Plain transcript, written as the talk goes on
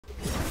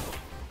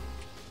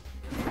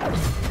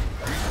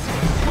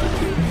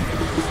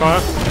Okay.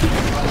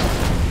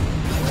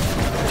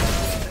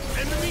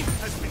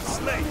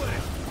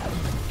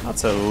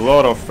 That's a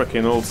lot of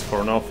freaking ults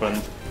for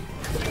nothing.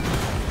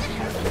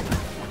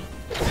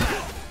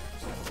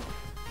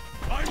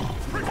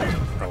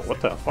 Oh, what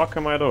the fuck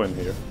am I doing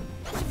here?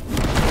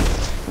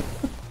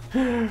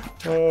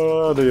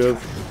 Oh, dude.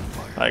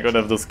 I could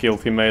have just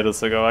killed him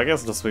ages ago. I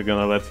guess just we're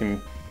gonna let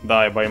him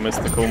die by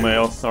mystical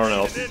mail, or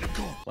not.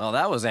 Well,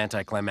 that was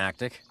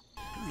anticlimactic.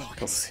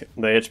 Because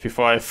the HP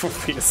 5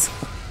 of his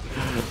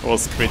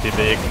was pretty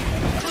big.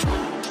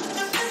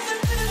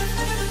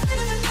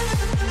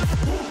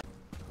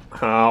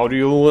 How do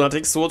you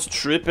lunatics what's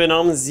tripping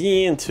on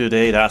Zine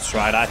today? That's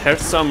right, I heard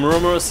some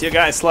rumors you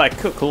guys like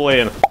Cu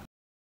Chulainn.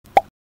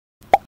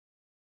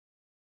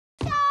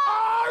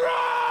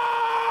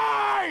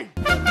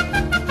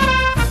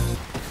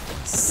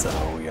 So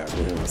we are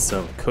doing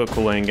some Cu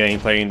Chulainn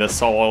gameplay in the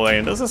solo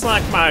lane. This is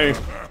like my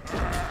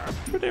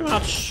pretty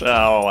much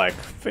like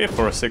 5th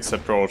or 6th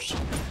approach.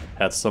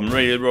 Had some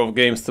really rough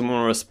games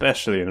tomorrow,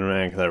 especially in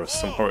rank. There were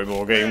some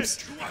horrible games.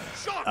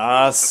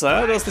 So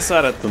I just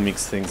decided to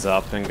mix things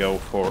up and go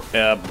for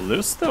a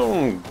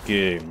Bluestone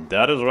game.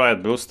 That is right,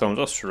 Bluestone,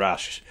 just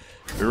rush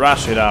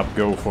it up,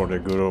 go for the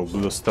good old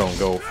Bluestone,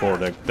 go for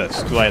that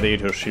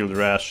Gladiator Shield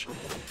Rush.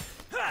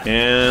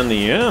 And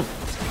yeah,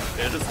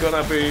 it's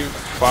gonna be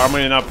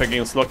farming up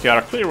against Lucky.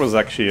 Our clear was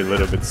actually a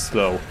little bit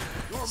slow,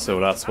 so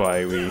that's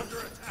why we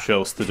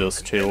chose to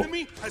just chill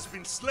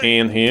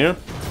in here.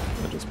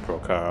 I just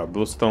proc our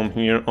Bluestone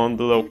here on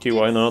the Loki,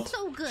 why not?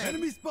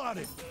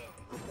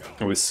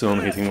 We're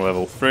soon hitting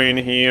level 3 in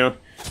here.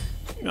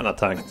 Gonna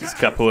tank this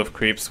couple of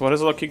creeps. What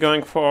is Lucky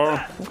going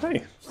for?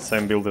 Okay,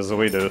 same build as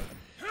we do.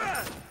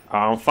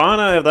 I'm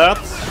fine with that.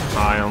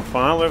 I am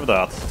fine with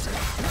that.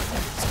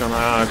 Just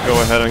gonna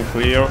go ahead and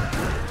clear.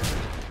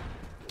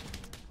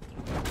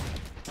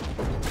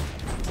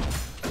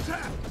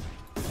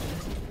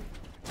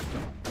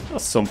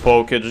 Just some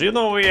pokage. You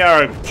know, we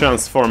are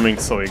transforming,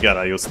 so we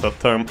gotta use that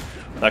term.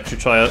 Actually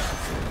try it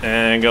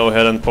and go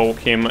ahead and poke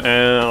him,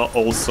 and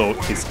also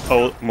he's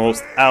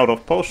almost out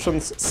of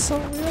potions, so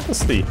we're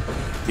obviously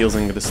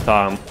using this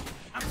time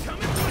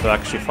to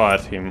actually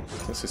fight him.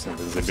 This is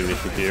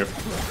invisibility here.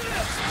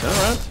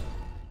 Alright.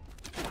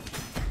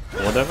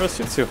 Whatever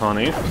suits you,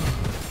 honey.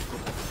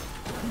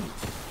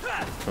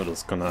 We're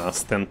just gonna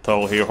stand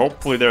tall here.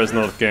 Hopefully there's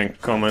no gank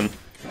coming.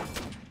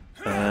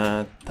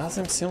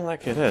 Doesn't seem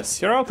like it is.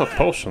 You're out of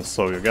potions,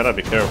 so you gotta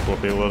be careful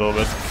here a little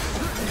bit.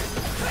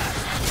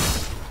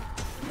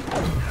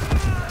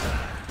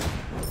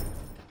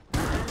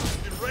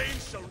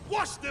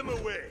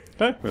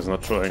 Okay, he's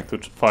not trying to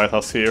fight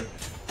us here.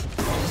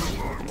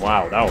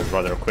 Wow, that was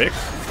rather quick.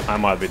 I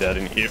might be dead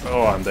in here.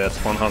 Oh, I'm dead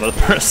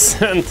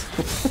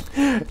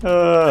 100%.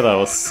 That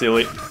was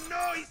silly.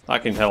 I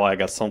can tell I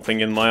got something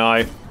in my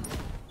eye.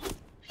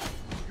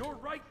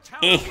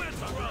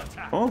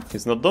 Oh,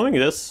 he's not doing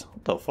this.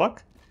 What the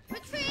fuck?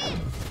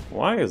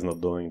 Why is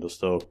not doing this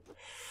though?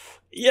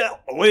 Yeah,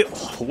 I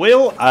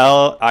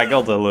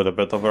got a little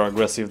bit over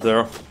aggressive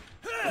there.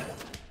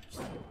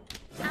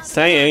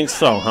 Say ain't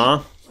so,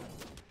 huh?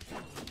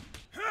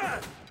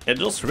 It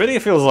just really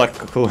feels like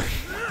cool.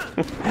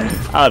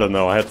 I don't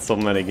know, I had so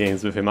many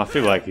games with him. I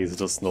feel like he's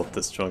just not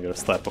the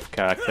strongest type of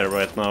character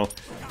right now.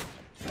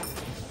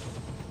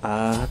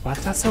 But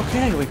that's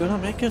okay, we're gonna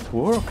make it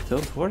work,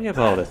 don't worry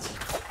about it.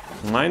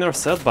 Minor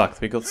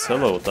setback, we got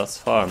soloed, that's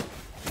fine.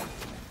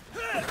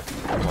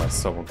 Why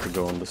someone could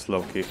go on this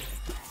Loki?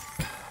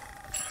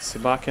 Is he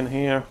back in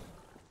here?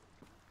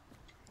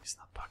 He's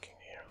not back in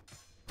here.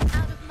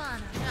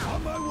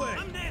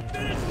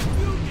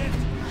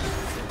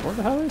 Where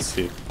the hell is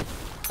he?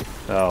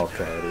 Oh,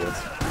 okay, it is.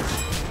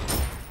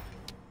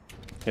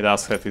 He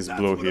does have his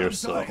blue here,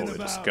 so we're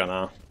just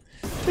gonna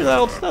chill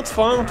out, that's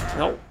fine.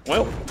 Oh,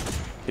 well,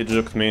 he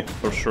juked me,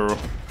 for sure.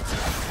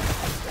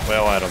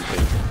 Well, I don't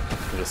think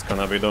he's just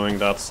gonna be doing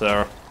that,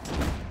 sir.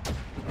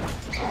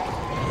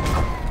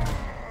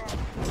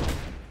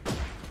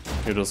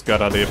 You just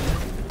gotta dip.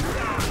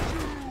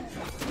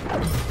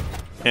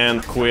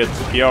 And quit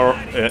your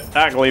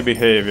ugly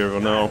behavior, you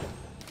know.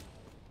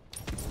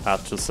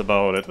 That's just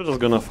about it. We're just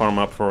gonna farm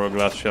up for a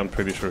Glacial. I'm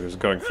pretty sure he's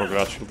going for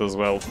Glacial as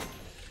well.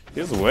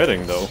 He's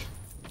waiting though.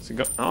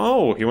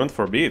 Oh, he went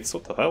for beats.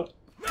 What the hell?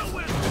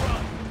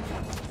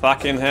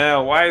 Fucking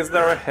hell, why is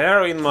there a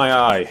hair in my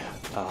eye?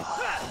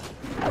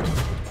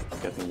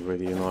 Getting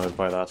really annoyed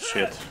by that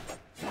shit.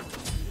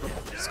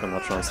 Just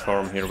gonna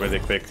transform here really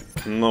quick.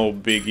 No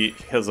biggie.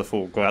 He has a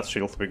full glass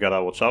shield. We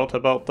gotta watch out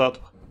about that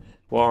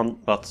one,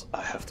 but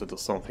I have to do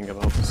something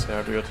about this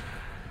hair, dude.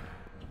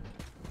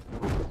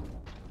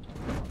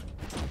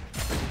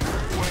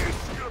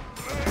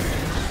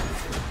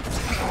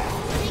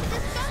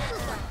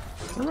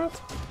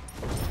 Alright.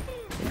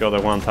 We got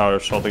a 1 tower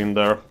shot in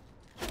there.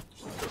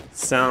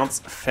 Sounds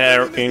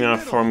fair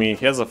enough for me.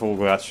 He has a full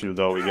glass shield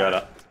though, we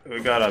gotta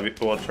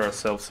watch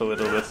ourselves a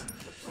little bit.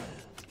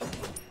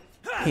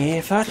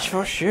 Yeah, that's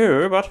for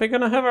sure, but we're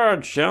gonna have our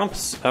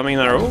jumps, I mean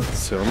our ult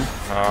soon,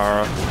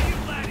 our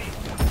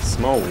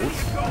small ult.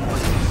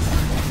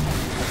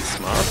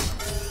 Smart.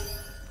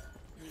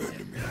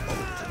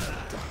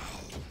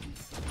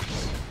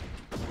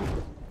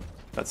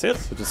 That's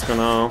it. We're just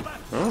gonna...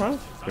 Alright,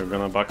 you're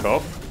gonna back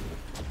off.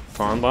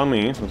 Fine by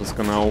me. We're just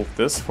gonna ult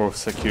this for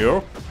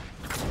secure.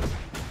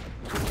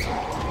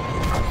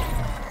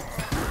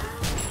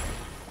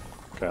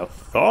 Okay, I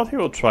thought he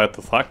would try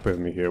to fuck with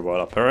me here, but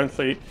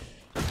apparently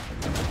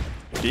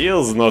he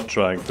is not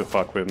trying to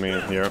fuck with me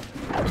in here.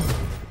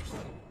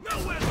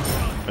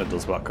 Let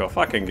just back off.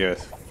 I can get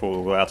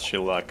full glad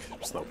shield, like,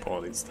 there's no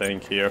point in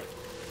staying here.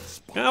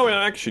 Now we're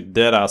actually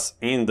dead ass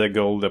in the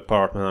gold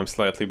department. I'm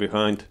slightly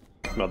behind,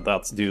 but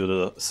that's due to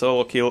the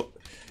solo kill.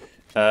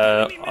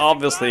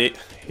 Obviously,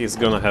 he's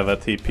gonna have a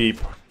TP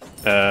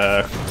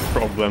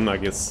problem, I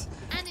guess.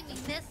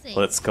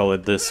 Let's call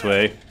it this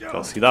way,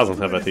 because he doesn't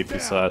have a TP,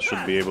 so I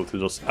should be able to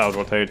just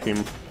out-rotate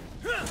him.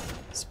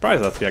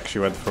 Surprised that he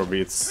actually went for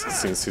beats,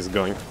 since he's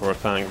going for a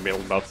tank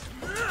build, but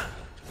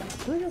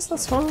I guess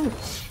that's fine.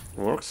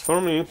 Works for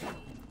me.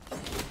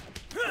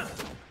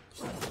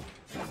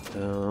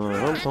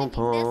 I'm coming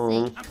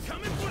for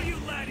you,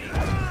 laddie.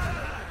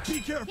 Be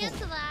careful.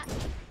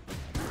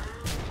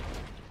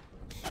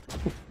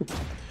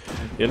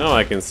 You know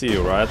I can see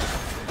you, right?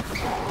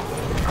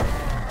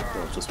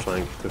 I'm just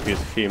trying to hit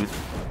him.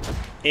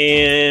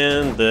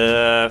 And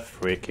the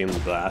freaking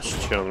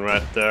bastion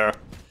right there.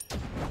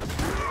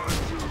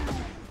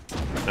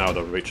 Out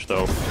of reach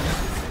though. Not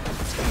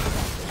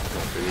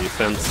really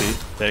fancy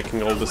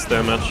taking all this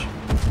damage.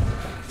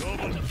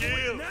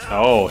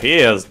 Oh, he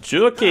is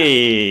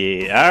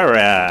jukey!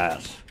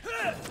 Alright!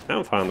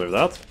 I'm fine with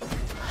that.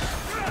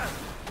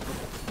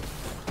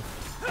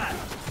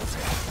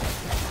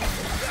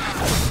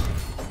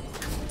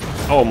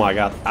 Oh my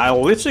god, I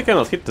literally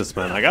cannot hit this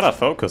man. I gotta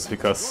focus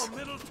because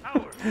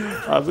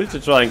I'm literally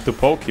trying to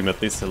poke him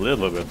at least a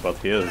little bit, but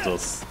he is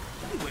just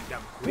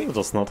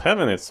not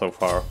having it so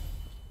far.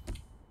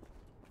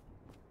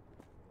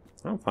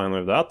 I'm fine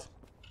with that.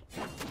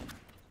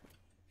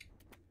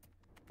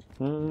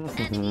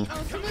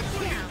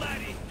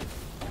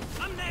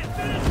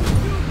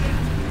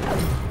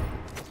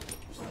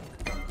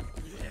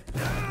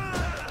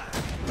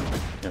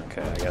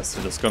 Okay, I guess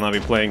we're just gonna be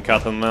playing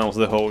cat and mouse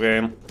the whole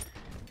game.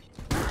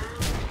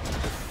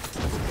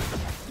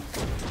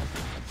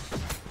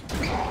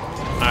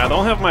 I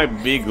don't have my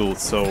big ult,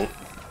 so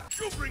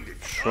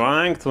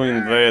trying to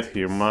invade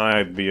here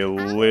might be a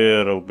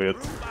little bit...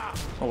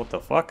 Oh, what the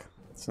fuck?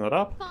 It's not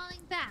up?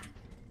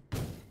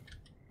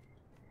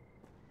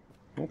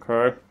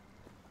 Okay.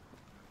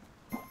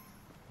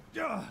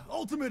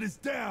 Ultimate is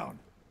down.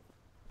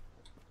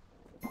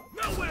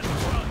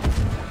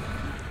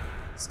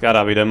 It's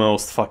gotta be the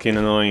most fucking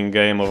annoying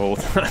game of all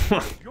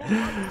time.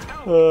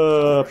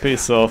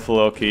 Piss off,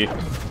 Loki.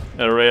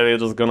 They're really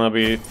just gonna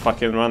be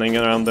fucking running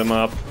around the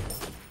map.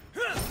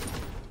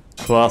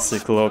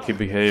 Classic Loki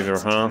behavior,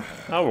 huh?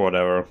 Oh,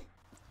 whatever.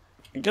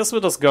 I guess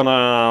we're just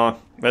gonna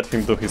let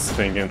him do his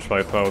thing and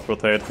try to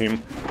out-rotate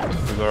him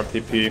with our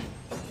TP.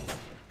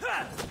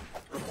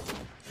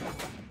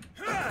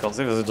 Because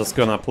if he's just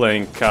gonna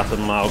playing cat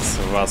and mouse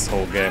for us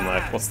whole game,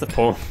 like, what's the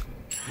point?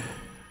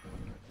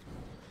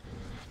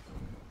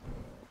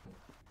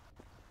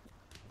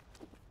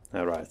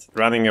 Alright,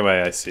 running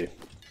away, I see.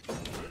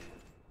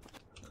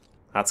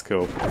 That's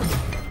cool.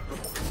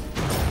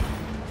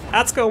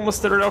 That's cool,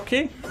 Mr.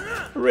 Loki.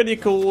 Really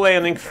cool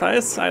landing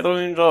phase, I don't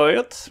enjoy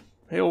it.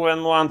 You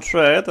win one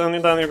trade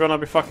and then you're gonna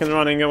be fucking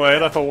running away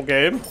the whole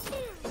game.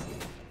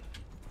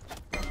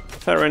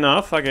 Fair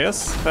enough, I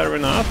guess. Fair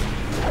enough.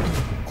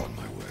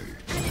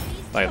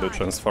 I do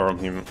transform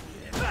him.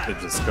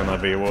 It's just gonna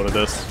be what it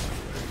is.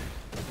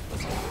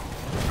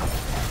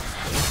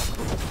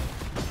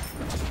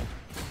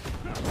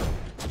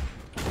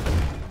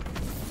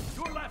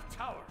 Your left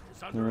tower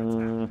is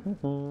under attack.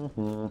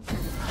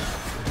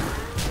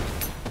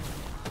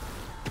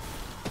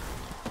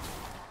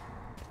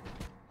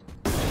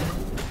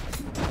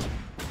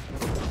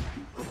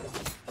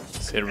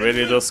 Is he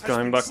really just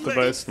going back to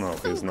base? No,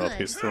 he's not.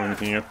 He's still in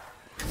here.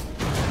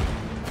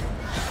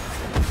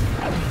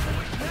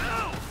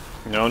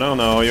 No, no,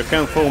 no, you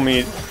can't fool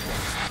me.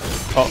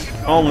 Oh,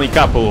 only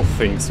couple of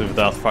things with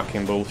that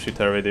fucking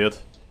bullshiter idiot.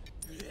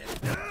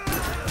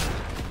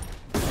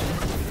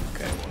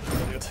 Okay,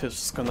 what idiot? He's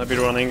just gonna be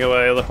running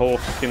away the whole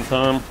fucking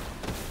time.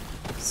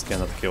 Just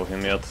cannot kill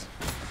him yet.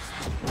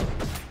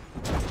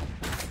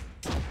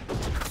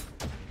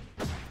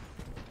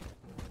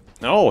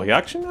 Oh, he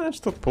actually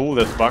managed to pull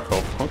this back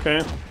off.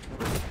 Okay.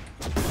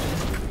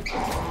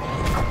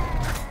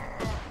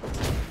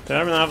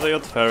 Fair enough,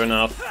 dude. Fair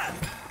enough.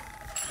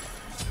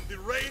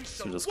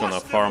 So just gonna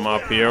farm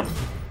up here.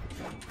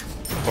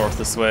 Force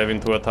this wave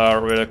into a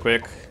tower really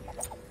quick.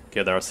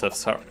 Get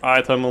ourselves our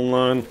item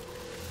online.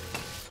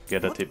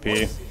 Get a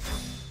TP.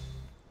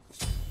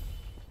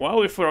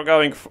 Well, if we're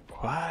going for...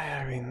 Why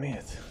are we in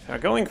mid? We're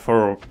going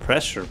for a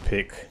pressure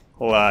pick.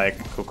 Like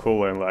Cu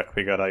Chulainn, like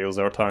we gotta use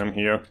our time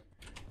here.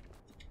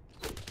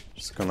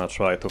 Just gonna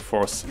try to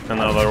force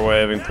another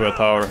wave into a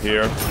tower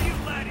here.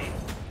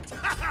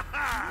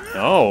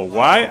 Oh,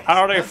 why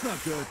are they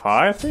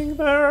fighting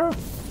there?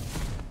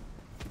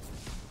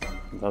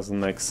 Doesn't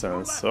make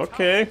sense.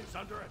 Okay.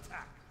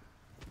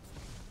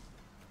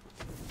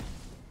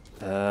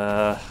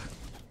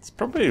 It's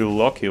probably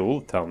Lucky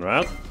Old Town,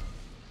 right?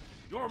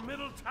 Your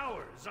middle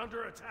tower is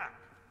under attack.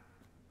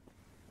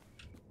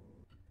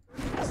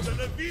 Hasta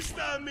la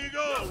vista,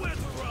 amigo! Nowhere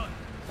to run!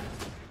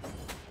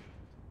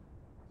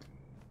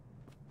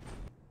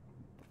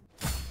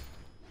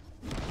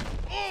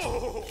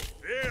 Oh,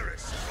 very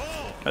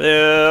strong!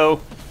 Hello!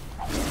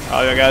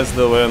 How you guys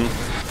doing?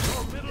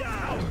 Your middle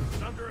tower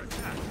is under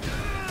attack.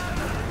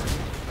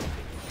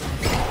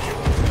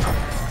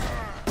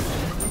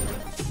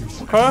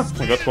 Okay,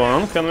 we got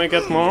one. Can we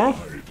get more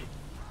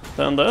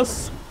than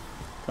this?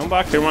 Come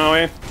back here, my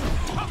way.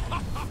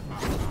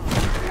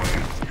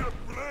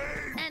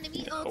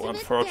 Enemy Oh, ultimate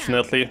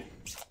unfortunately.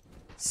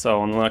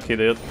 So unlucky,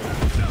 dude.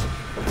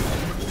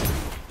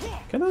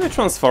 Can I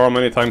transform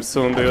anytime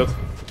soon, dude?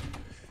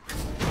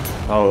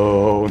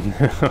 Oh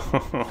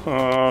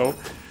no!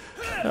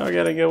 I'm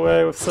getting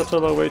away with such a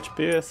low HP,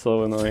 it's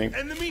so annoying.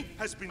 Enemy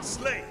has been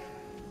slain.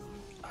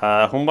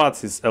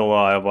 Humbats is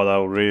alive, but I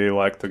would really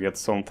like to get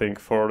something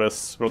for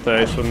this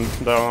rotation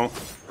down.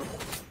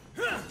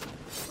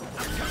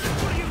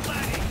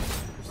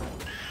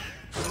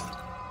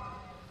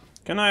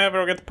 Can I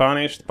ever get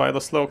punished by the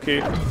slow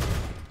key?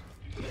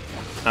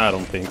 I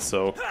don't think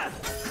so.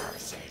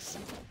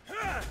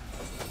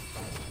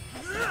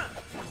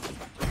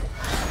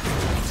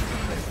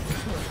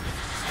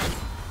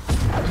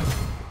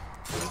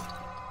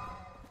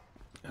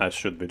 I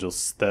should be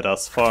just dead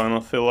as fine, I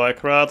feel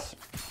like, right?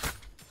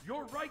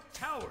 Your right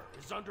tower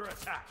is under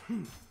attack.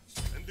 And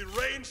the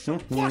rain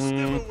shall wash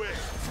them away.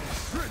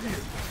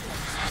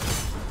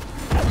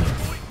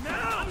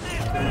 Now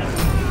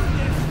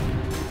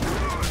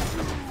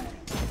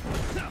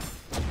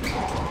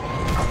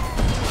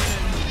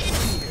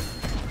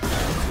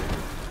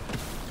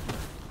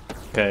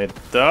Okay,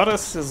 that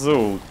is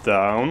Zoo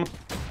down.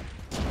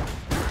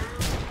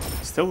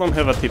 Still don't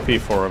have a TP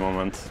for a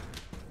moment.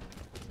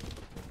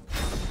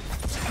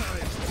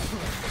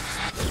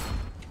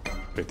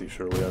 Pretty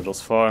sure we are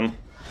just fine.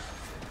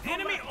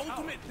 enemy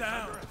ultimate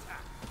down.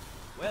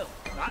 Well,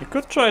 You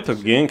could try to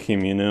gank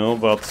him, you know,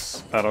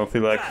 but I don't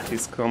feel like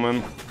he's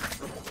coming.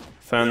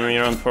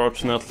 Fenrir,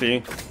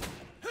 unfortunately.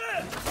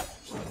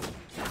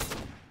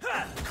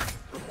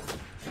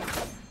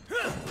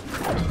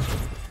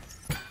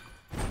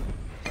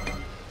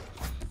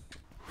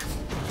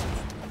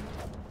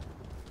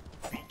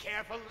 be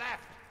careful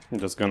left. I'm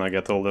just gonna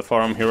get all the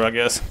farm here, I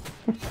guess.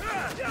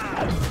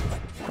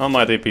 Oh,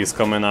 my DP is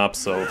coming up,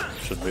 so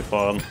should be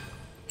fun.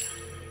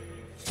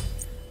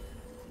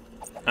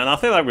 And I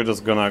feel like we're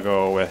just gonna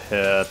go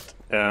ahead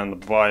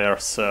and buy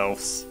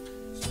ourselves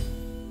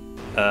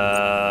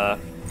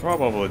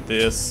probably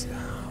this.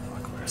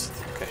 Where is it?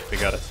 Okay, we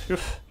got it. Phew.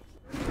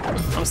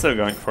 I'm still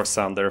going for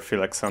Sander. I feel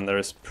like Sander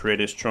is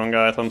pretty strong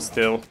item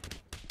still.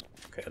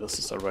 Okay, this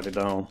is already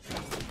down.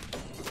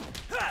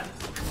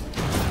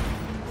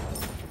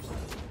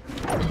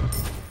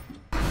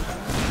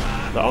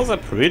 That was a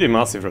pretty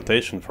massive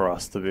rotation for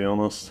us, to be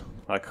honest.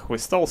 Like, we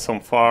stole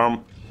some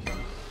farm,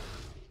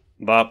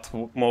 but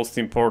most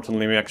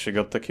importantly, we actually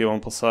got the kill on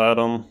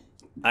Poseidon.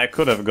 I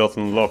could have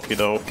gotten lucky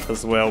though,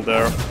 as well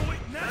there.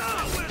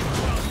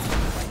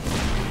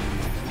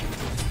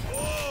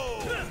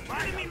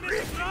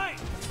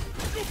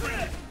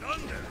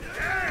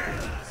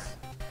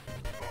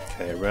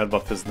 Okay, red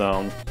buff is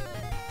down.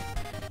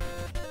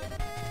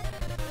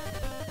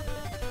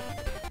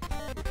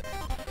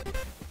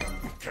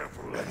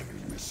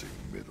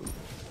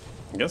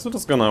 I guess we're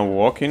just gonna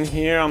walk in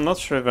here. I'm not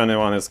sure if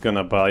anyone is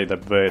gonna buy the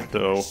bait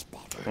though.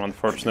 I'm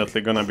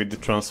unfortunately gonna be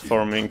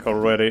transforming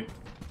already.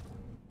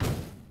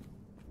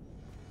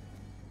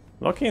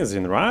 Loki is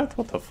in, right?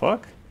 What the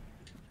fuck?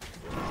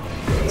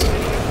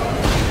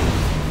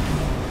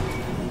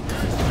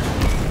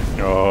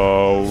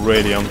 Oh,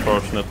 really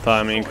unfortunate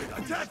timing.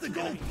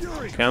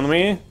 Can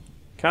we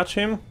catch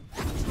him?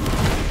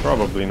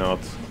 Probably not.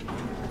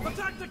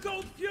 Attack the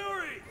Gold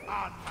Fury!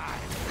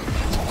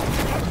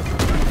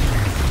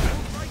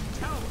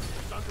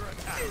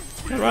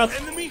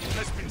 Right. Enemy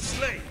has been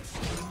slain.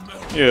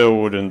 You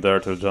wouldn't dare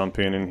to jump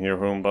in here,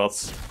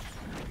 Humbats.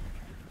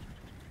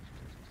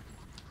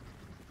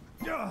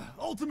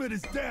 Ultimate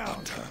is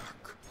down.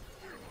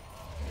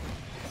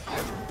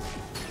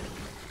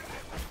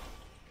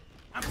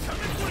 I'm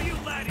coming for you,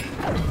 laddie.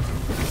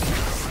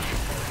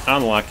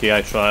 Unlucky,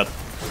 I tried.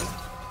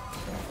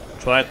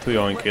 Tried to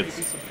yoink it,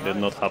 did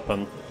not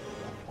happen.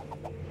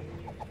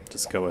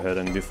 Just go ahead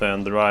and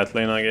defend the right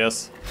lane, I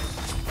guess.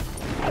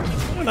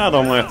 And I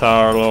don't let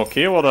our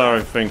Loki, what do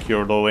you think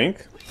you're doing?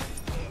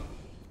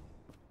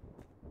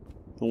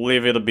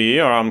 Leave it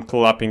be, or I'm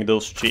clapping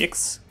those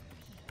cheeks.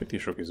 Pretty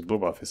sure his blue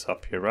buff is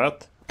up here,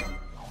 right?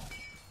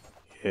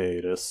 Yeah,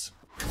 it is.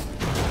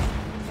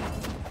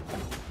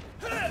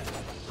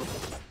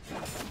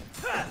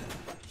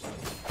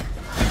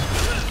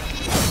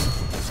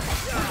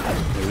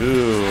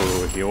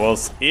 Ooh, he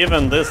was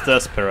even this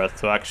desperate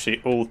to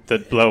actually ult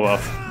that blow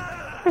off.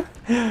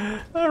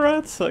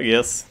 Alright, I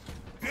guess.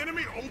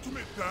 Enemy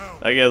ultimate down.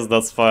 I guess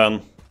that's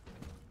fine.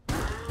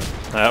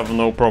 I have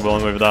no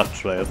problem with that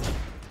trade.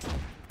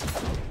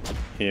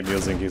 him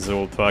using his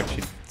ult to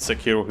actually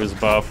secure his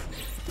buff.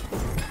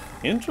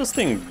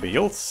 Interesting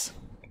builds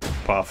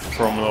path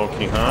from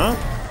Loki, huh?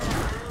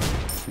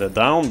 The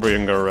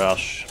Downbringer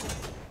rush.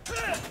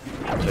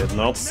 Did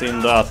not seen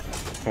that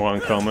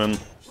one coming.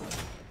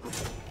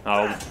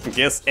 I'll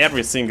guess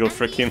every single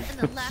freaking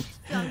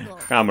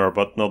hammer,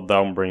 but not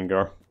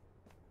Downbringer.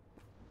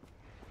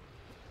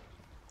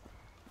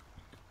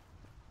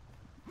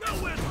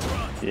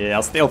 Yeah,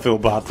 I still feel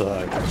bad that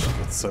I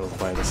got sold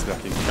by this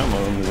lucky. Come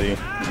on, Z.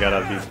 You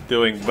gotta be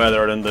doing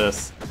better than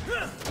this.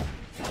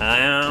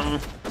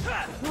 Not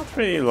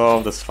really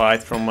love this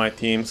fight from my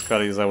team.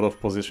 Scotty is out of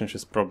position,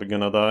 she's probably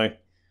gonna die.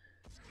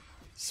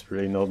 It's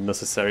really not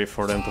necessary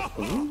for them to...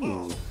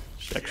 Ooh,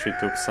 she actually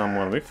took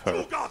someone with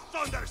her.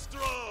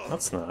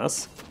 That's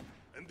nice.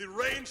 And the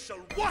rain shall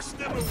wash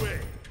them away.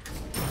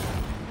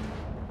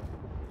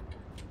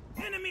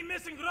 Enemy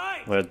missing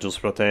right. Let's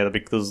just rotate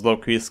because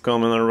Loki is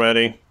coming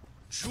already.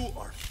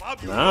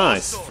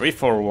 Nice, 3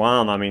 for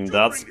 1. I mean,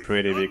 that's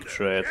pretty big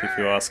trade if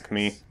you ask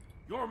me.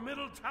 Your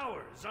middle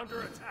tower is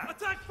under attack.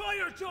 Attack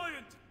fire,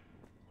 giant!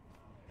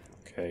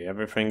 Okay,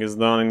 everything is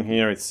done in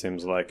here, it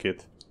seems like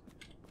it.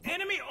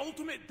 Enemy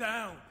ultimate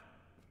down.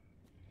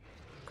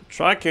 Could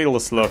try kill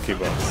this Loki,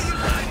 but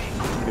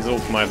his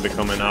ult might be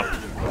coming up.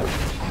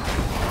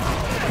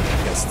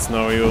 Guess it's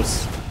no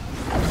use.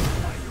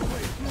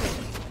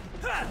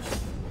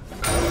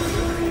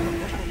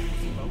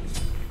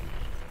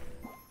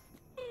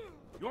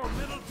 Your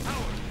middle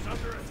tower is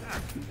under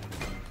attack.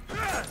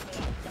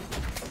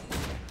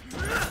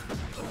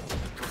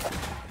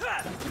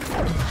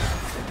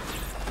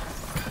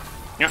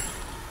 Yeah.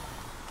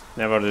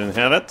 Never didn't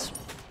have it.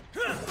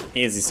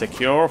 Easy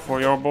secure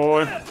for your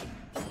boy.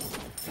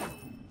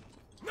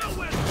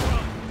 Nowhere to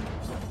run.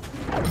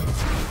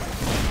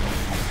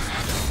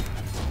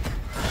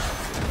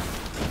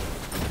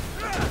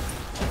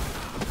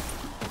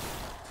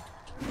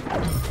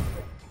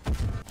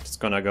 Just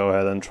gonna go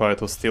ahead and try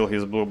to steal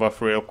his blue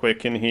buff real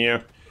quick in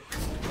here.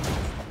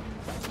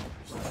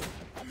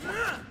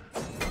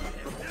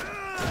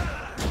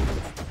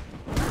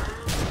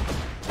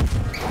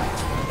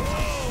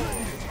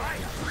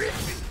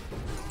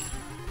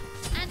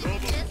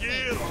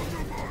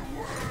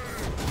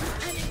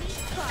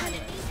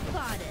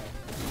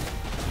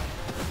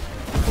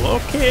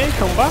 Okay,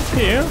 come back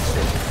here,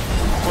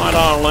 my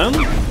darling.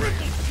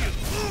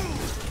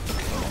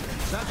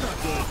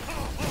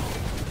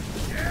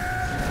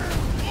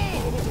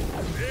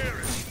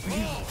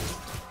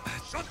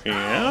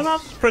 Yeah,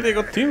 that's a pretty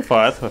good team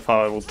fight, if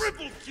I would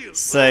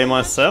say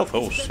myself.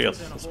 Oh shit,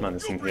 this man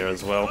is in here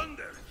as well.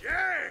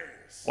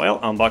 Well,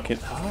 I'm back in.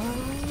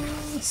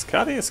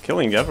 Scotty is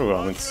killing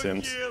everyone, it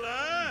seems.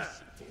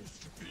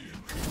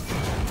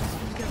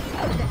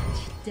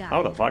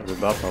 How the fuck did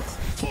that not?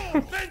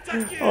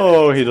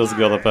 Oh, he just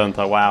got a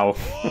penta, wow.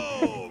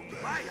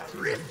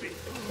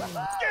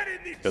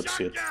 Good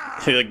shit.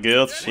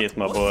 Good shit,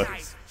 my boy.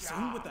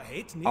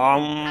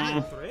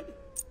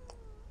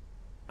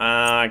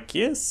 I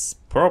guess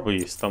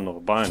probably Stone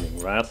of Binding,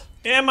 right?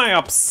 Am I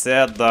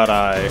upset that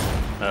I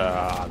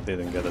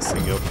didn't get a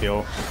single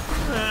kill?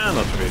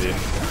 Not really.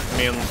 I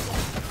mean,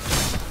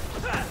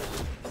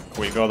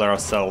 we got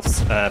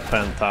ourselves a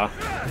penta.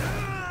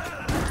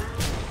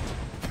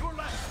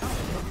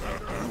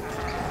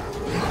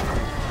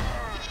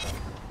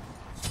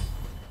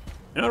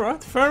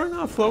 Alright, fair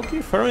enough,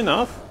 Loki, fair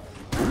enough.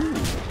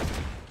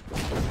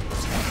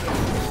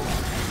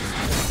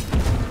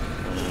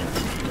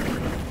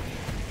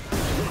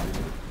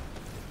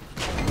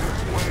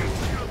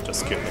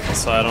 Just kill the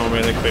Poseidon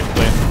really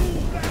quickly.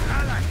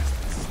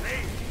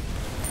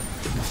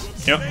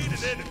 Yep.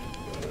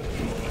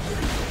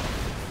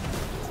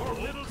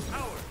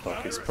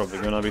 Loki's probably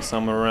gonna be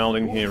somewhere around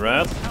in here,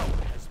 right?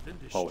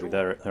 Oh,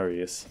 there he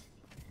is.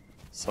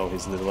 So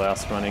his little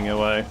ass running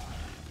away.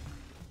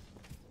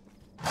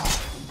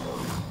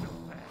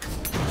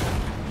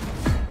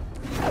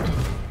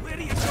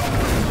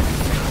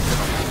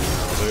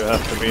 Do you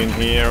have to be in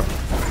here?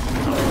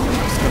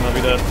 It's gonna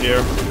be that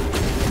here.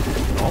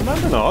 Oh,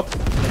 maybe not.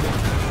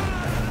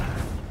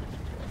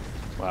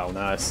 Wow,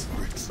 nice.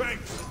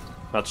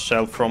 That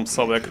shell from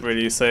Sobek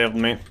really saved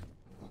me.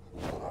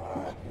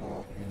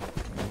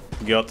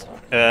 Got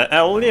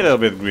a little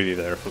bit greedy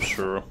there for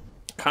sure.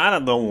 Kinda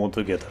don't want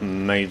to get a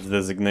mage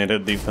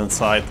designated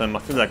defense item. I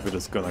feel like we're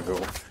just gonna go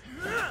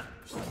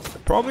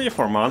probably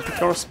for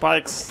Manticore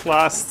Spikes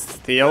last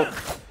still.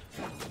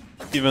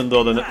 Even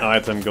though the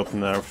item got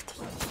nerfed.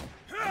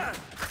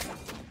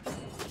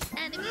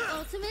 Enemy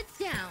ultimate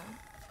down.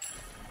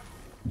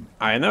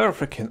 I never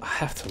freaking... I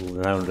have to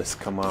learn this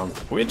command.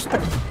 Which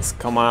is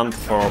command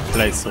for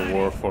place of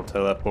war for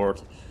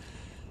teleport?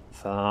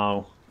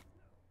 Foul.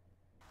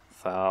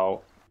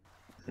 Foul.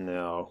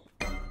 No.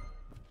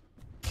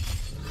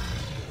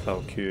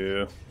 Foul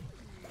Q.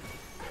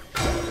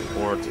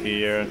 Ward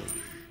here.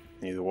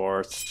 Need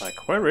wards.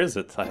 Like, where is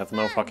it? I have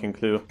no fucking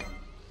clue.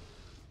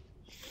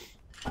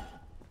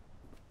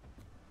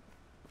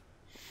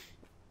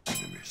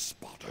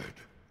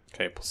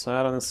 Okay,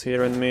 Poseidon is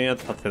here in me. I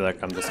feel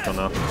like I'm just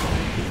gonna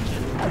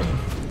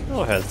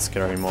Go ahead,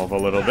 scare him off a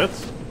little bit.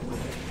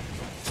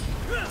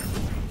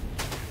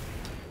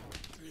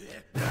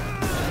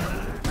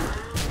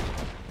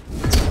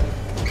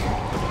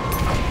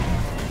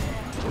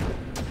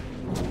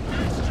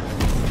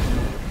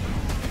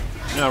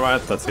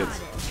 Alright, that's it.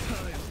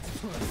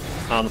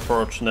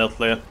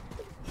 Unfortunately.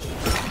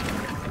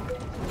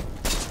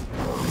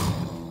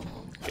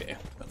 Okay,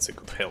 that's a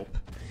good help.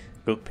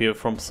 Good peer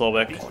from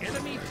Slovak.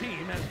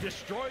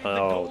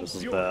 Oh, this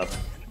is bad.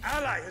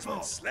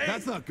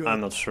 That's not good. I'm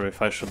not sure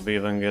if I should be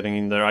even getting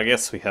in there. I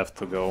guess we have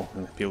to go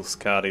and kill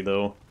Scotty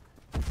though.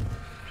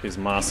 She's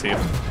massive.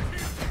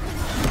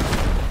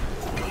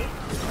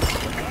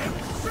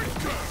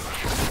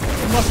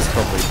 Moss is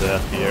probably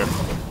dead here.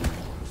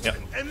 Yep.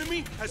 An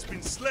enemy has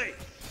been slain.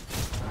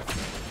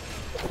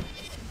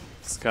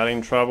 Scotty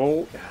in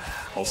trouble,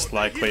 most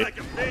likely. Like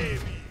a baby.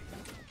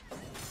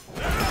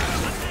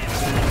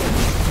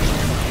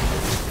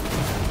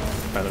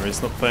 Tyler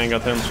is not paying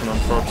attention,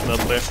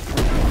 unfortunately.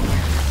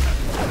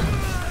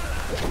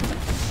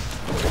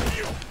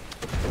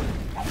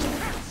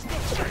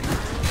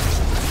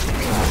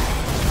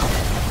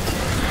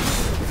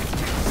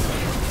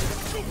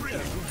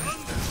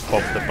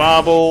 Pop the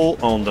bubble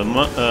on the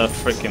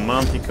freaking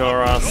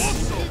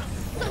Manticoras.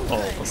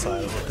 Oh,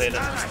 Poseidon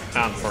rotated.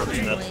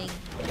 Unfortunate.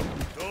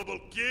 Double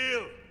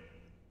kill.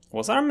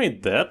 Was Army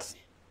dead?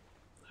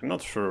 I'm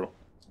not sure.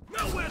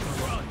 Nowhere to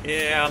run.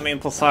 Yeah, I mean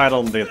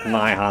Poseidon did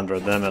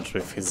 900 damage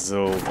with his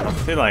ult. I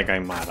feel like I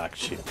might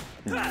actually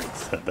need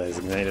a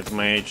designated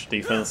mage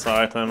defense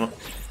item.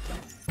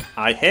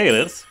 I hate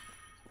it,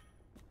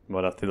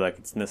 but I feel like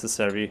it's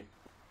necessary.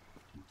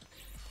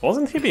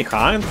 Wasn't he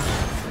behind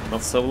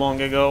not so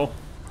long ago?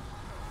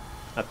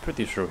 I'm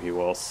pretty sure he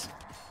was.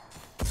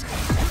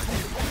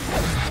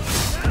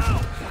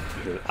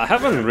 I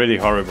have been really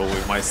horrible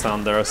with my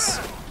Sanders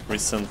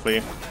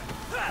recently.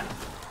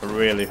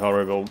 Really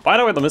horrible. By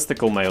the way, the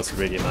Mystical Mail is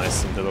really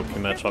nice in the Loki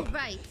matchup.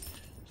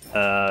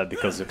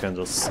 Because you can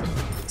just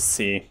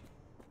see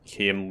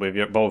him with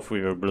your both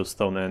with your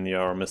Bluestone and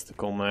your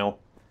Mystical Mail.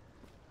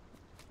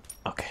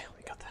 Okay,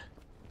 we got the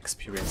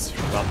experience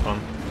from that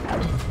one.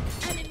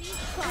 Enemy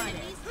spotted.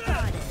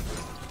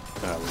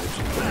 We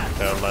should couldn't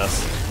care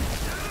less.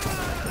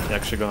 We're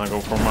actually gonna go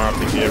for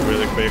Marty here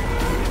really quick.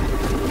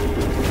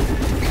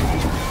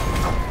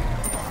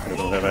 We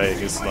don't have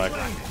Aegis like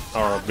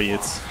our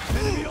beats.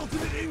 Enemy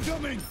ultimate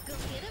incoming. Go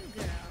get him,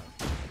 girl.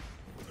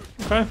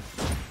 Okay.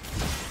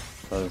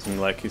 Doesn't seem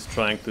like he's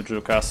trying to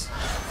juke us.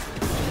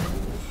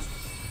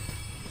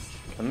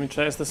 Can we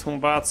chase this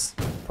Humbats?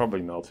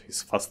 Probably not.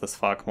 He's fast as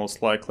fuck,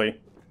 most likely.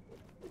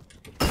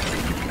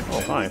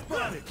 Oh, hi.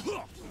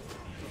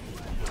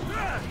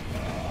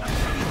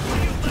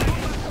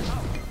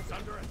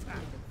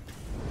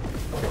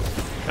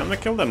 Can we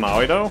kill the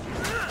Maui though?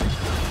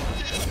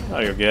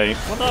 Are you gay?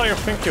 What do you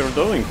think you're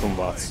doing,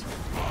 Humbats?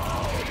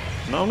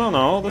 No, no,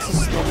 no, this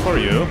is not for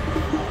you.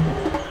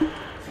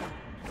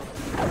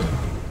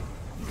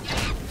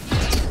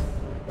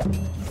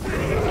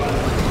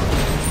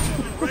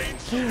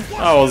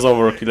 I was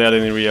overkill, I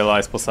didn't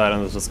realize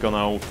Poseidon was just gonna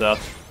ult that.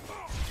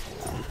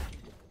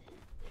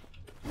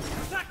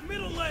 Attack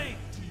middle lane.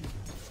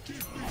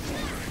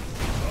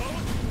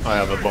 I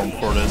have a bomb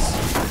for this.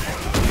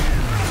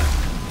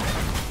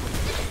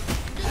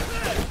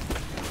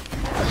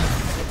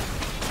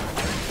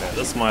 Okay,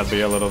 this might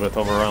be a little bit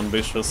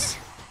over-ambitious.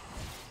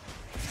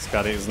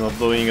 Scotty is not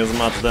doing as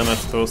much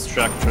damage to those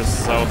structures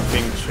as I would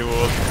think she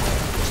would.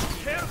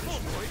 Careful.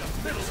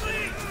 Middle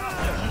lane.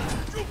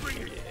 You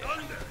bring me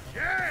thunder.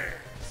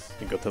 Yes.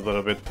 He got a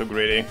little bit too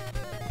greedy.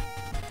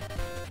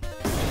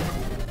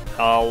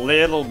 A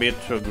little bit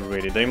too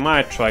greedy. They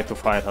might try to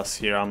fight us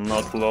here. I'm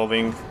not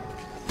loving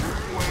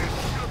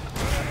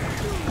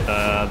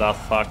that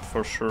fact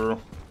for sure.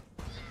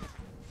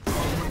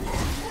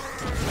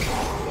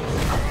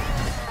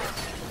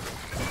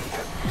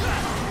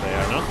 They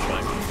are not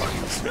trying to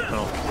fight us here,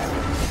 no.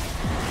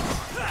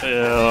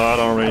 I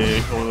don't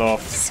really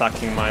love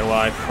sucking my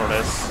life for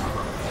this.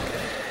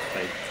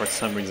 They, for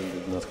some reason,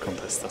 did not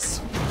contest us.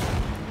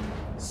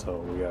 So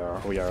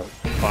we are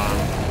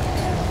fine.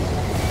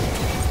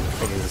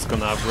 Probably just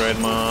gonna upgrade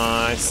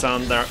my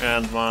Sunder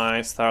and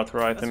my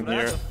starter item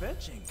here.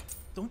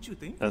 Don't you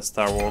think? And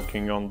start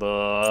working on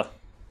the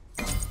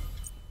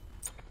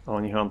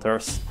Oni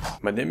Hunters.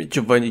 My name is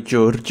Giovanni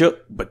Giorgio,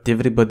 but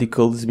everybody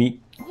calls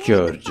me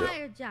Giorgio.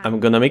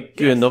 I'm gonna make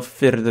you an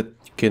offer that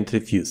you can't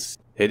refuse.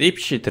 A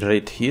dipshit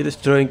right here is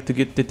trying to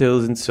get the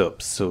 1,000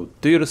 subs, so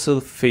do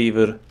yourself a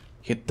favor,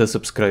 hit the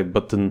subscribe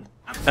button.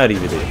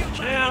 Arrivederci.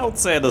 Yeah, I would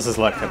say this is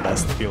like the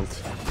best build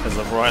as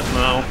of right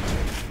now.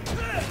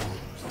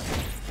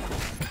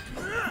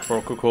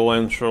 For Cu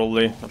Chulainn,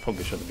 surely. I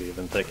probably shouldn't be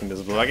even taking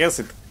this build. I guess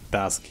it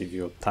does give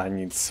you a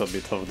tiny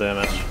bit of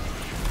damage.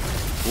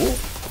 Ooh.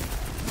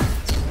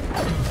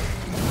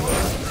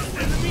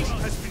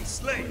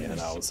 Yeah,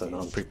 that was an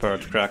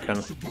unprepared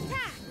Kraken.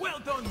 Well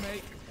done,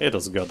 mate. It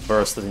just got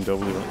bursted into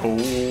oblivion. Oh,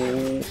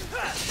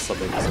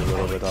 Sabek is a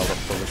little bit out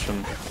of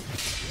position.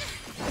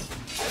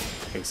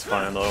 He's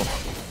fine though.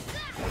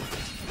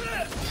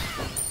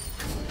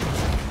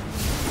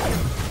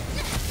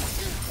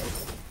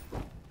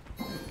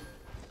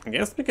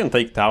 guess we can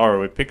take tower.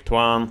 We picked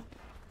one,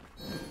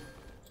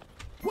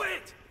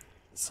 Wait!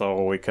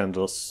 so we can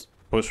just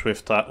push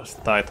with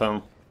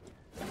Titan.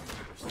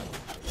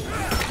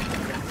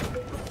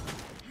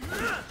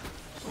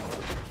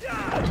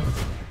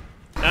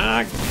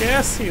 I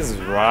guess he's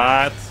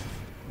right.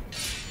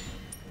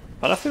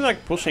 But I feel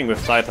like pushing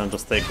with Titan,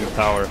 just taking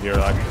tower here,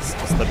 like, is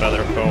just a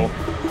better call.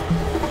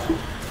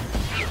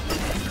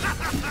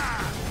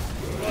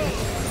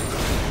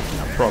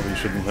 I probably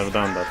shouldn't have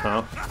done that,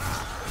 huh?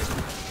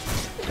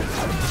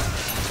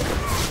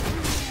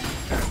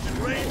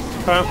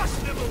 Okay.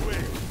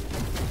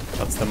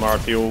 That's the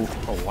Marty ult.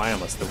 Oh, why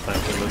am I still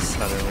tanking this?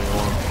 I didn't really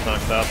want to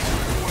tank that.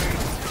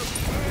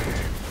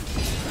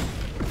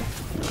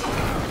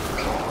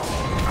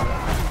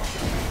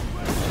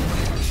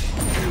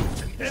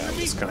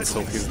 Just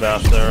cancel his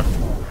dash there.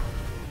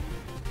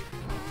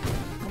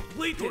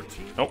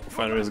 Oh,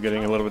 Fenrir is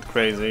getting a little bit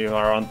crazy. You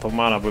are on top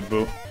mana, boo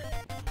boo.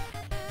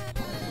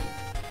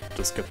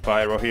 Just get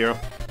Pyro here.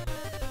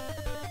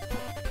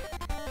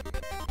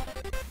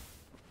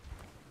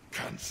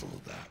 Cancel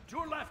that.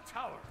 Your left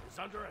tower is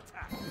under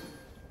attack.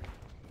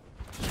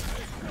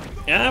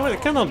 Yeah, we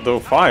cannot do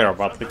fire,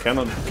 but we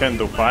can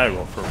do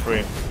Pyro for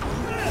free.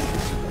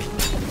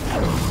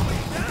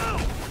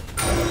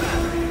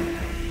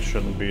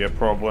 Shouldn't be a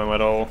problem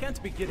at all. Well,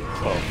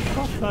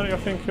 what do you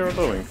think you're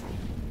doing?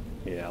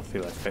 Yeah, I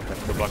feel like I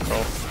have to black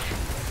hole.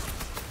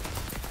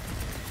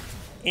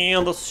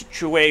 In the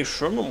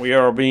situation we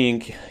are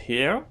being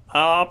here,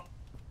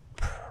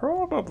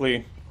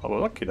 probably... Oh,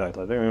 Lucky died.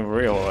 I didn't even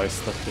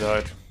realize Lucky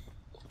died.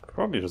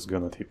 Probably just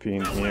gonna TP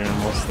in here,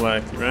 most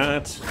likely,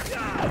 right?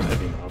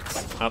 Maybe not.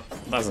 That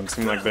doesn't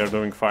seem like they're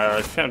doing fire.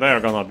 If they're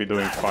gonna be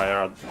doing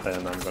fire,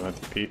 then I'm gonna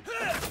TP.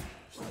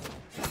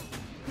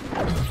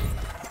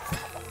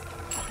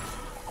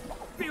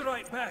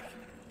 Right back.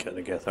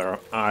 Gotta get our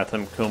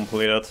item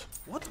completed.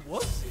 What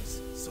was this?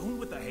 Zone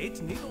with a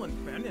hate needle and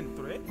burning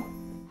thread?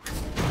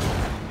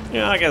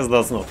 Yeah, I guess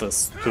that's not as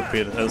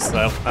stupid as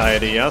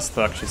ideas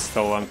to actually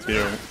stall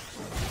until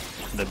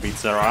the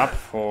beats are up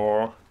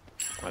for...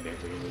 I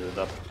didn't really do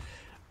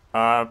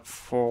that.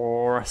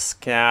 For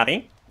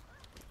Scatty.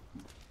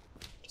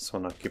 Just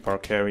wanna keep our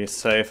carry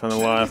safe and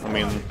alive. I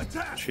mean,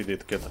 she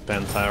did get a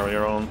penta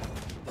earlier on.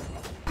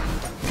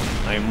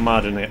 I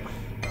imagine it.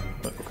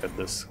 Look at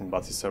this,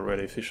 but he's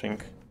already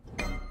fishing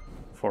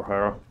for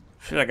her. I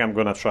feel like I'm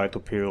gonna try to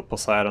peel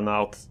Poseidon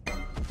out.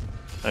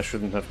 I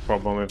shouldn't have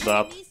problem with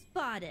that. Enemy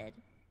spotted.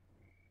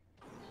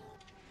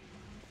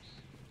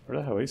 Where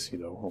the hell is he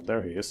though? Oh,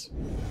 there he is.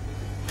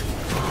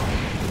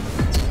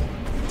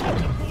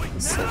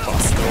 He's so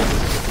fast though.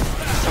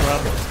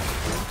 Alright.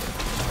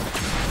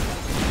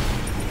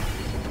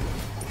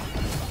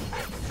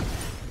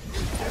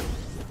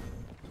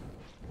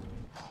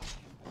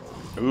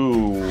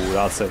 Ooh,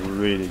 that's a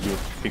really good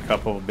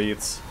pickup of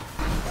beats.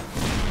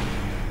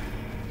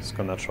 Just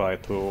gonna try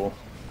to...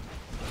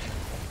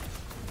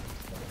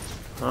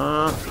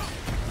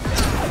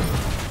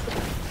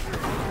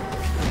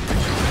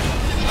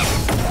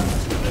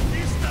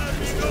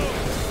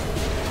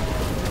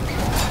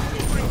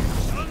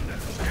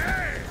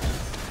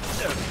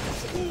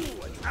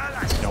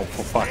 No,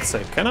 for fuck's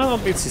sake, can I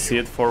not beat CC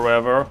it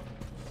forever?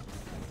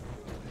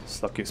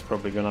 Lucky's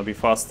probably gonna be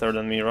faster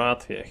than me,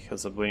 right? Yeah, he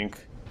has a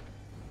blink.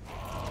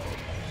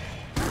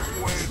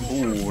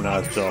 Ooh,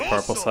 nice job.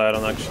 Our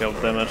Poseidon actually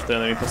outdamaged the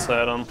enemy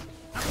Poseidon.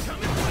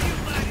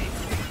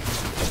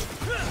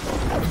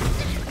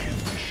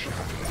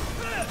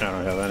 I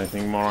don't have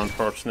anything more,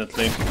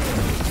 unfortunately.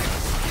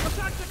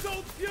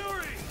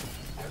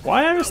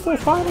 Why are you still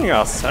fighting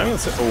us? I mean,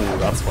 oh,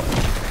 that's why.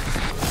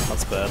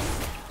 That's bad.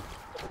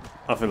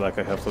 I feel like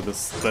I have to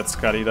just let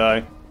Scotty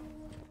die.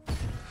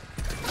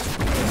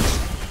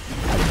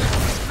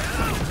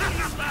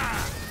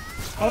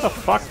 How the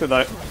fuck did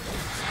I...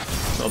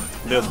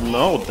 Did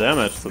no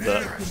damage to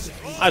that.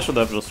 I should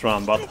have just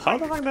run, but how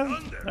did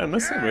I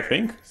miss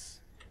everything?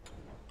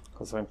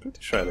 Because I'm pretty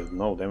sure I did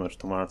no damage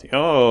to Marty.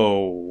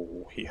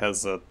 Oh, he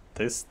has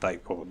this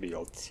type of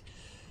build.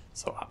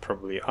 So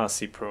probably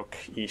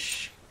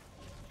Asiproc-ish.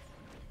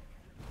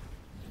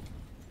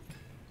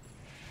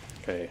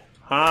 Okay,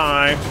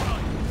 hi!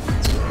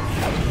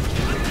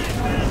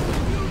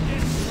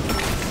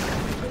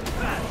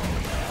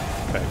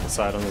 Okay,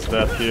 Poseidon is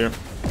dead here.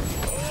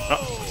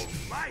 Oh.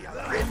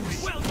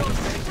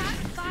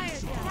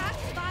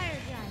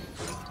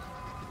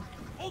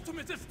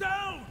 Ultimate is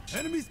down!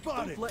 Enemy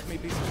spotted! Don't let me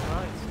be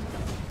surprised.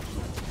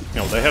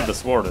 No, they have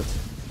this warded.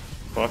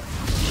 Fuck.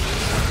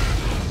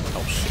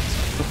 Oh shit.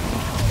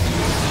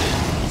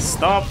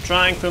 Stop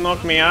trying to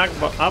knock me up,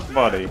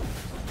 buddy.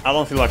 I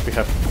don't feel like we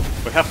have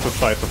to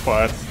try to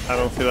fight. I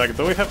don't feel like...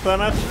 Do we have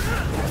damage?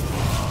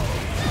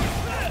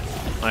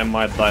 I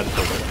might die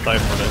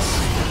for this.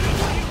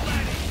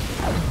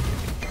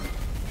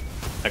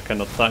 I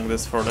cannot tank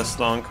this for this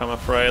long, I'm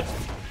afraid.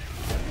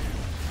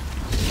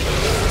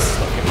 It's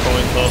like a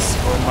coin toss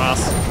for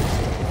mass.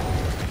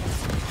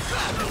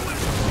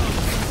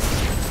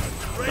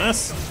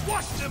 Nice.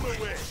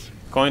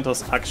 coin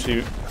toss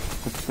actually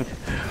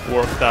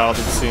worked out,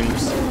 it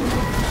seems.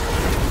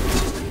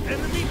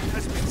 Enemy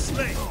has been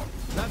slain.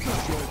 That's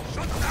not good.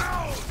 Shut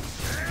down.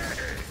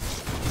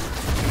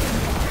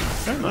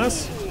 Okay,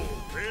 nice.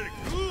 Very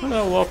good.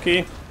 Hello,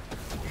 Loki.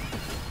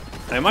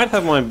 I might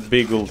have my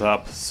big ult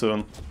up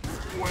soon.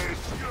 Where's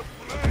your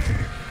blade?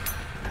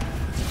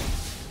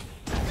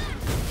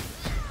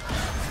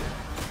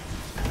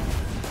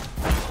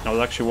 I was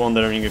actually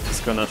wondering if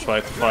he's gonna try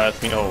to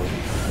fight me. Oh.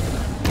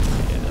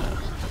 Yeah.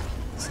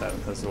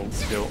 7 has ult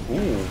still.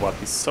 Ooh, but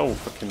he's so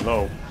fucking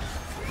low.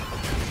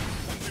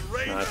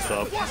 Nice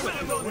job.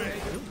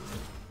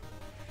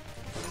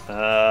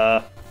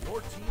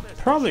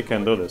 Probably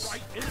can do this.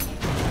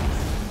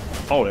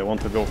 Oh, they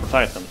want to go for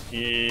Titan.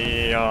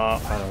 Yeah,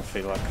 I don't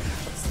feel like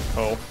that's the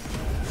call.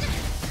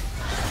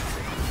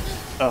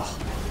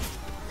 Ugh.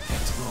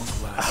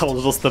 I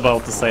was just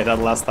about to say that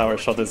last tower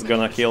shot is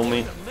gonna kill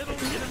me.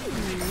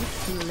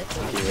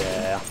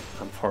 Yeah,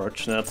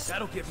 unfortunate.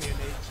 That'll give me an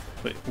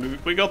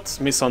edge. We got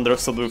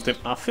misunderstood with him.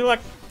 I feel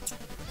like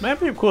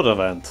maybe you could have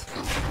ended.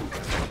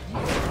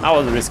 That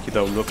was risky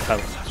though, look how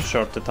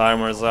short the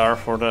timers are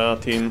for the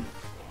team.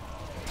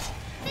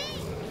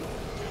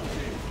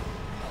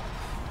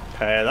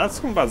 Okay, that's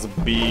Kumba's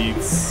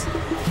beats.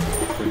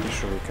 Pretty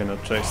sure we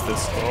cannot chase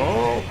this.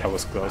 Oh, that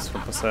was close for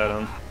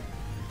Poseidon.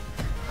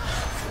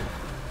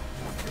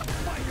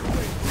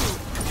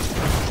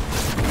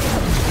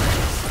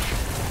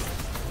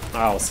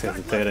 I was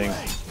hesitating.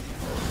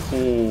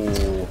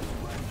 Ooh.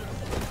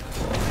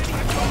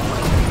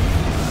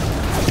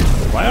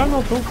 Why are you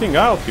not ulting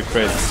out, you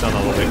crazy son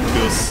of a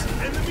bitch?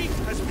 Enemy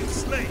has been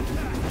slain.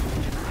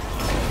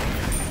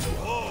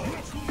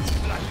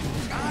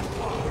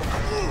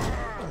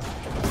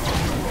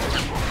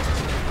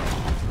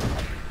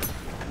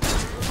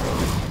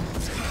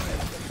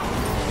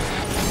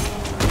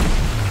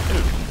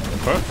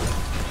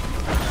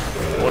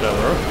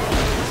 Whatever.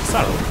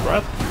 Charon,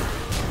 right?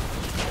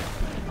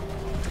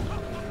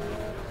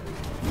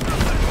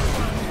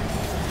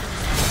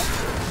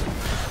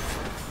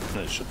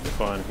 That should be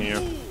fine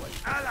here.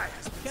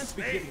 Can't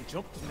be getting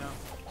jumped now.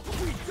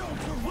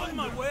 You're on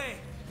my way.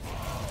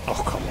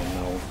 Oh, come on,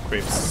 no.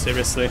 Creeps,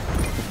 seriously?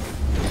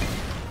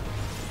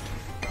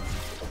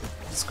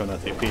 It's gonna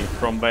TP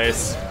from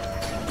base.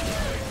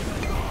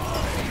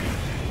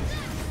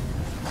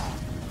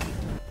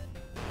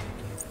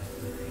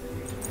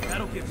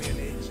 That'll give me an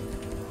edge.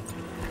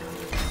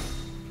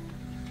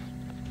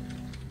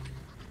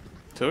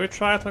 Do we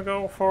try to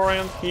go for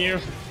end here?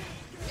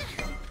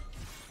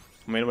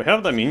 I mean, we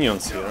have the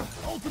minions here.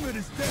 Ultimate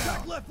is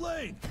dead. Left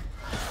lane.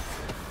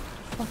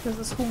 What is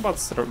this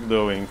Kumbat's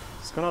doing?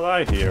 He's gonna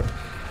die here.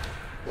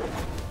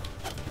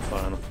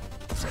 Fine.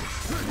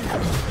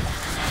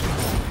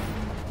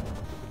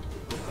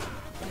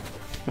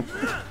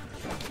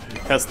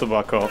 Has to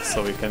back off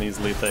so we can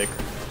easily take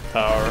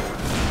tower.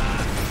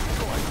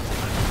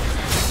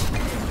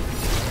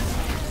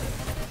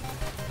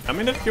 I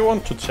mean, if you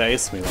want to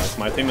chase me, like,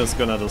 my team is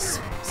gonna just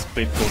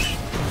split push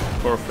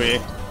for free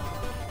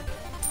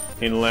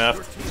in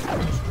left,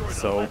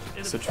 so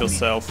suit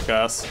yourself,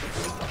 Cass.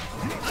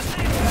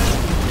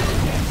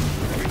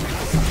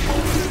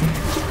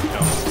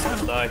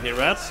 Oh, die here,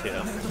 rats?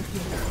 Yeah.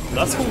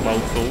 That's from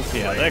ult.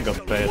 Yeah, they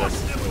got paid.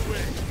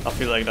 I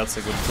feel like that's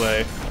a good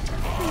play.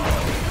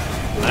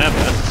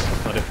 Maybe.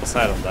 Not if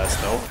Poseidon dies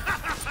though.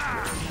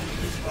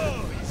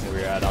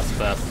 Yeah, that's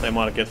bad. They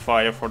might get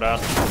fire for that.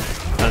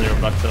 And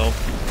you're back to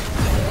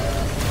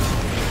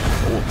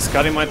oh,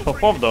 Scotty might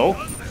pop off though.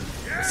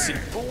 See.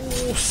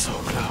 Oh, so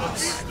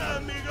close.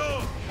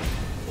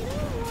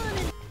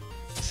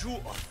 You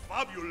are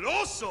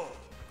fabuloso.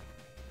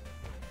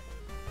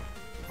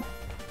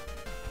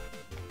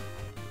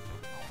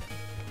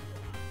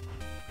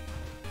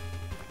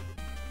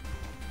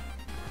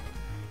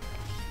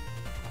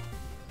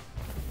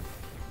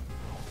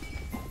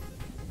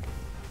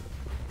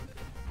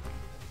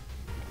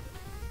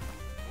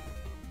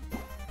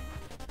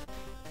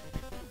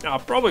 I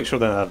probably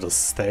shouldn't have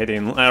just stayed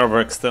in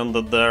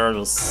overextended there.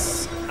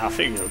 Just I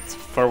figured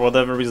for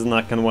whatever reason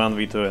I can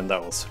 1v2 and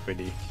that was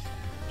really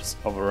just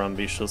over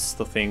ambitious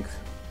to think.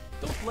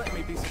 Don't let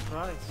me be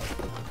surprised.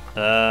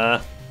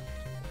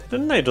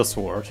 Didn't they just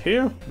ward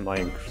here? Am I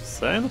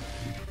insane?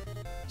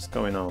 What's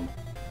going on?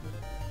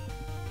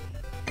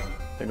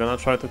 They're gonna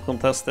try to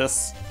contest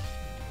this?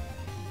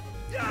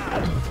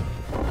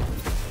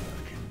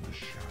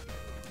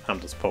 I'm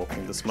just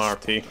poking the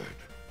smarty.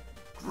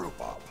 Group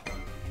up.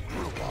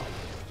 Group up.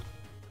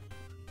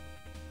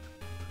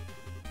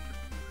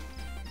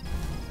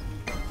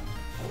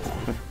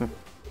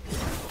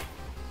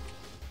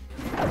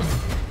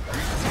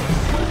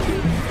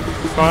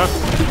 Fire.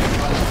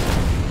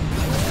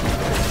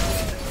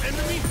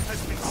 Enemy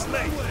has been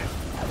slain.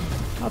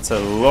 That's a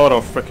lot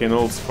of freaking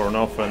ults for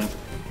nothing.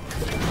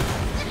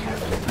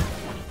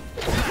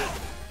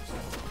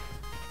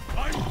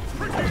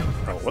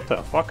 Oh, what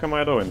the fuck am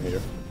I doing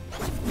here?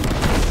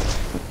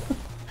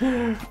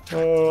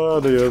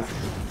 Oh dear.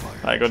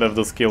 I could have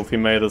just killed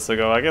him ages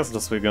ago. I guess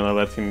just we're gonna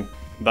let him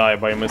die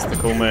by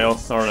mystical mail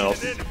or not.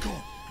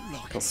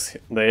 Because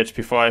the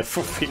HP 5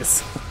 of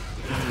his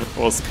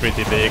was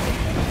pretty big,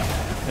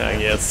 I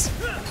guess.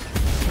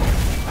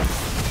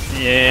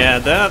 Yeah,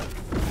 that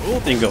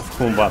ulting of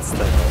combat step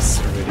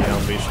was really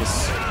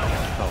ambitious.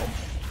 Oh.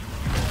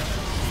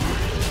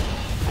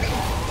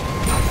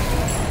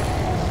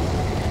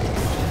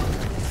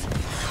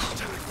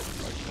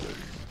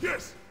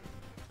 Yes.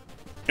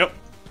 Yep.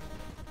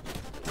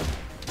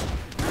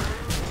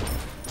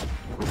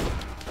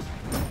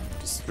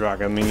 Just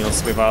dragon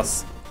minions with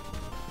us.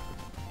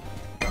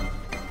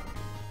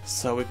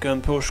 So we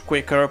can push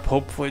quicker,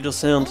 hopefully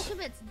just end.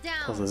 Ultimate's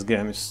Because down. this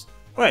game is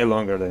way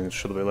longer than it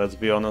should be, let's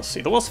be honest.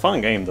 It was a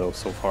fun game though,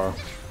 so far.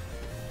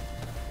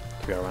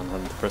 We are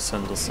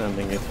 100% just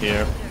ending it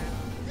here.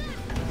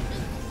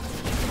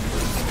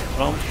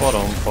 Pom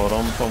pom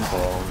pom pom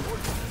pom.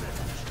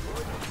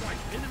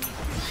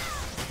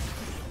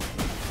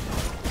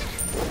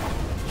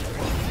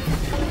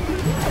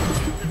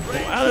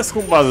 Well, this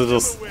combat is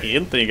just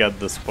hinting at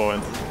this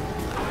point.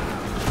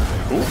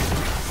 Ooh.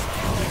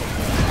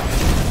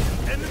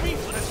 Enemy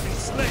has been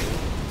slain.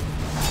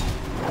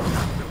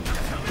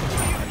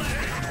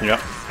 Yeah.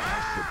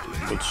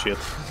 Good shit.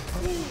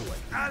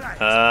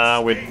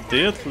 We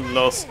did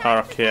lose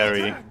our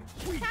carry.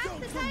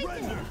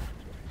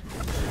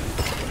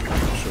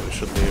 Sure, we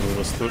should be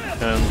able to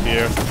end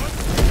here.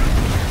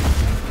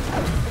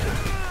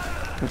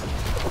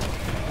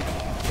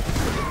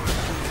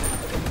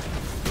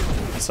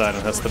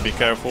 Siren has to be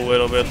careful a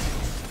little bit.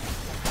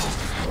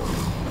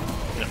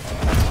 Yeah.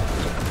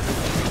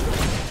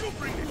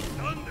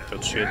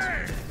 Good shit.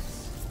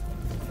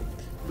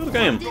 Good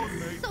game.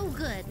 Did so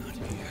good.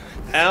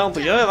 And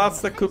yeah,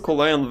 that's the Cu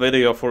Chulainn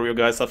video for you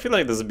guys. I feel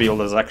like this build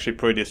is actually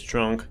pretty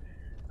strong.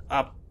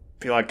 I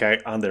feel like I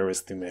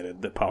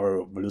underestimated the power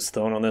of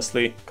Bluestone,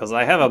 honestly. Because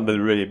I haven't been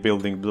really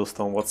building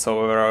Bluestone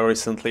whatsoever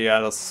recently.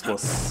 I just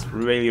was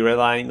really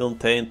relying on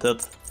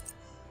Tainted.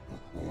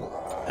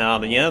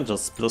 And yeah,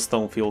 just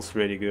Bluestone feels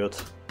really good.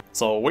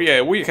 So we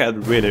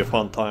had really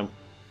fun time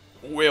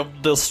with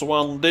this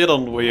one,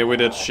 didn't we? We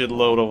did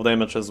shitload of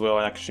damage as well.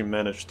 I actually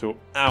managed to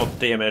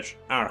out-damage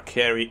our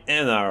carry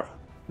and our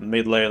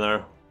mid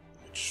laner,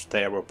 which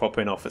they were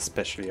popping off,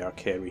 especially our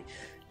carry,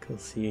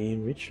 because he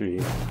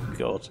literally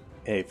got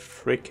a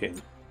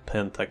freaking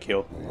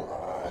pentakill.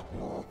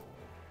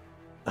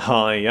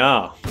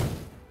 Yeah.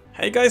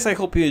 Hey guys, I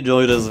hope you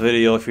enjoyed this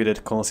video. If you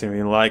did,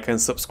 consider like and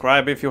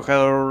subscribe if you have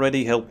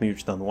already. Help me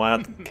reach that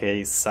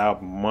 1K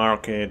sub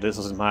market. This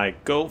is my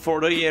goal for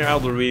the year. I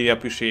would really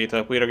appreciate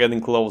it. We are getting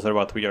closer,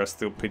 but we are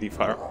still pretty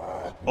far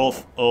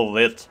off of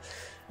it.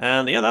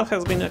 And yeah, that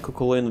has been a Cu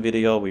Chulainn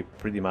video. We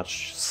pretty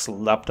much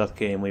slapped that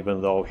game, even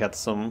though we had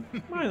some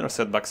minor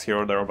setbacks here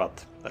or there,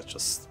 but that's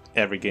just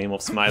every game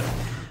of Smite.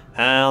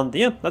 And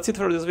yeah, that's it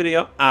for this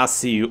video. I'll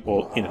see you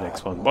all in the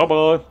next one. Bye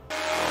bye!